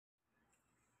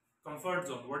Comfort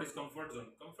zone. What is comfort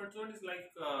zone? Comfort zone is like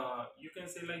you can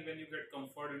say like when you get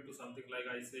comfort into something. Like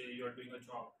I say, you are doing a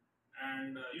job,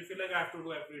 and you feel like I have to do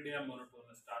every day a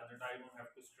monotonous task that I don't have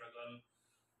to struggle.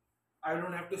 I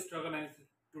don't have to struggle and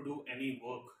to do any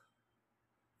work.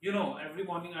 Every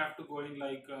morning I have to go in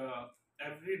like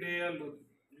every day.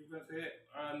 You can say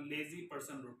a lazy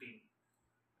person routine.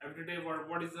 Every day,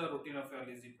 what is the routine of a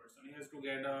lazy person? He has to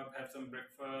get up, have some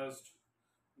breakfast,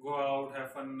 go out,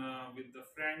 have fun with the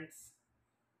friends,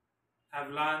 have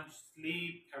lunch,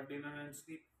 sleep, have dinner, and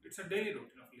sleep. It's a daily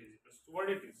routine of lazy person. So what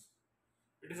it is?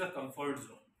 It is a comfort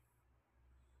zone.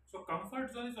 So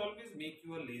comfort zone is always make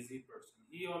you a lazy person.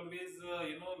 He always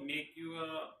make you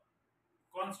a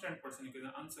constant person. You can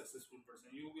an unsuccessful person.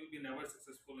 You will be never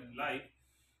successful in life.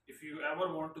 If you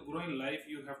ever want to grow in life,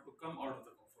 you have to come out of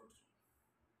the comfort zone.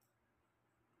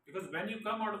 Because when you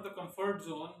come out of the comfort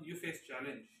zone, you face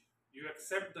challenge. You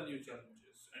accept the new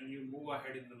challenges and you move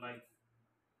ahead in the life.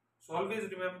 So always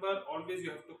remember, always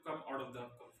you have to come out of the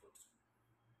comfort zone.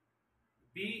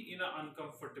 Be in an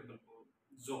uncomfortable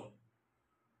zone.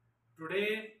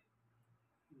 Today,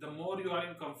 the more you are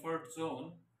in comfort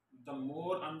zone, the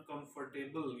more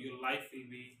uncomfortable your life will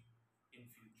be in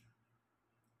future.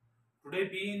 Today,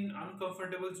 be in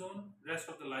uncomfortable zone, rest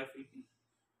of the life will be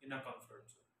in a comfort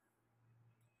zone.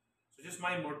 So just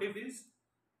my motive is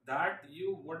that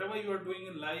you whatever you are doing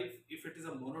in life, if it is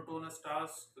a monotonous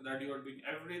task that you are doing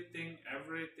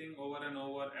everything over and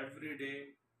over every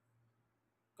day,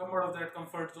 come out of that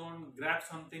comfort zone, grab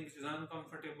something which is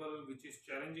uncomfortable, which is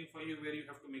challenging for you, where you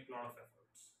have to make a lot of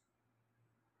efforts.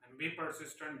 And be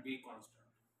persistent, be constant.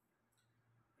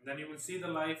 And then you will see the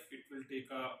life, it will take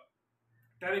a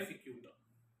terrific U-turn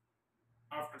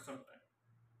after some time.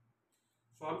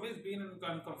 So always be in an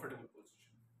uncomfortable position.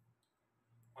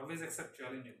 Always accept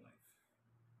challenge in life.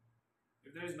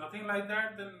 If there is nothing like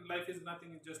that, then life is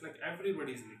nothing. It's just like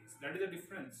everybody's lives. That is the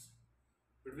difference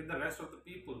between the rest of the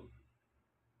people.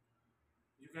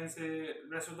 You can say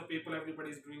rest of the people, everybody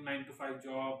is doing 9 to 5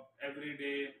 job every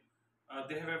day.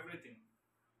 They have everything.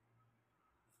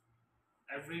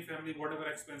 Every family, whatever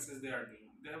expenses they are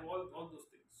doing, they have all those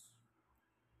things.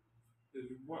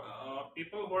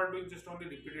 People who are doing just only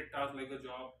repeated tasks like a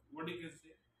job, what you can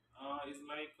say, is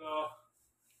like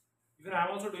even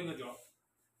I'm also doing a job,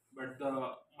 but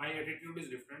my attitude is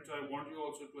different. So I want you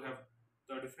also to have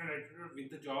the different attitude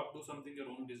with the job. Do something your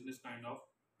own business kind of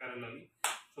parallelly,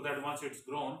 so that once it's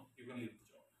grown, you can leave the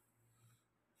job.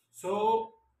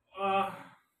 So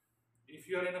if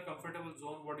you are in a comfortable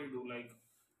zone, what do you do? Like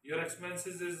your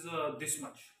expenses is this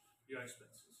much, your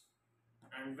expenses,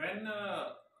 and when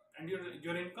and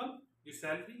your income, your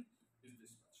salary is this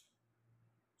much.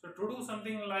 So to do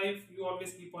something in life, you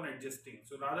always keep on adjusting.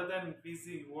 So rather than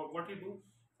increasing, what you do,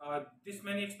 this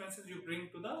many expenses you bring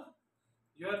to the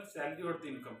your salary or the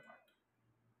income part.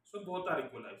 So both are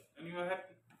equalized, and you are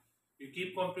happy. You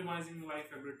keep compromising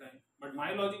life every time. But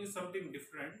my logic is something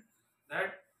different.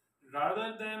 That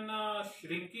rather than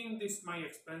shrinking this my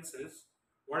expenses,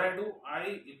 what I do,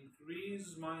 I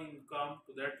increase my income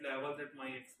to that level that my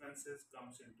expenses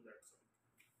comes into that zone.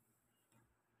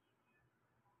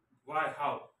 Why?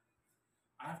 How?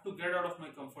 I have to get out of my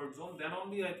comfort zone. Then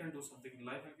only I can do something in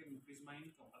life. I can increase my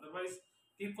income. Otherwise,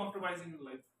 keep compromising in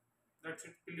life. That's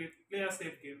it. Play a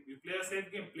safe game. You play a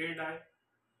safe game. Play die.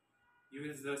 You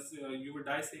will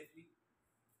die safely.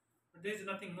 But there is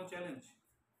nothing, no challenge.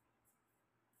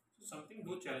 So something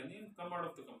do challenging. Come out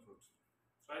of the comfort zone.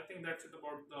 So I think that's it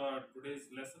about today's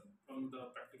lesson from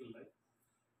the practical life.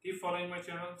 Keep following my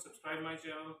channel. Subscribe my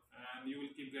channel, and you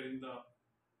will keep getting the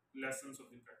lessons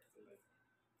of the practical life.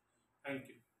 Thank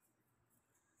you.